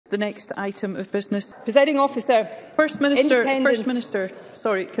The next item of business. Presiding Officer. First Minister,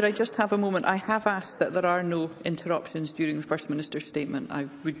 sorry, could I just have a moment? I have asked that there are no interruptions during the First Minister's statement. I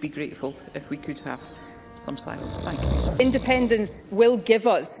would be grateful if we could have some silence. Thank you. Independence will give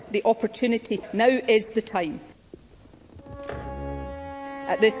us the opportunity. Now is the time.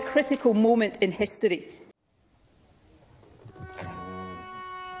 At this critical moment in history,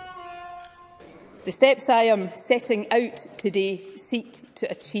 the steps I am setting out today seek to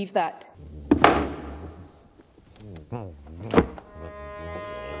achieve that.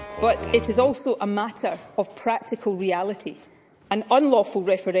 But it is also a matter of practical reality. An unlawful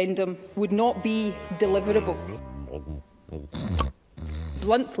referendum would not be deliverable.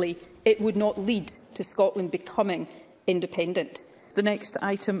 Bluntly, it would not lead to Scotland becoming independent. The next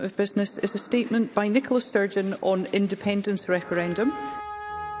item of business is a statement by Nicola Sturgeon on independence referendum.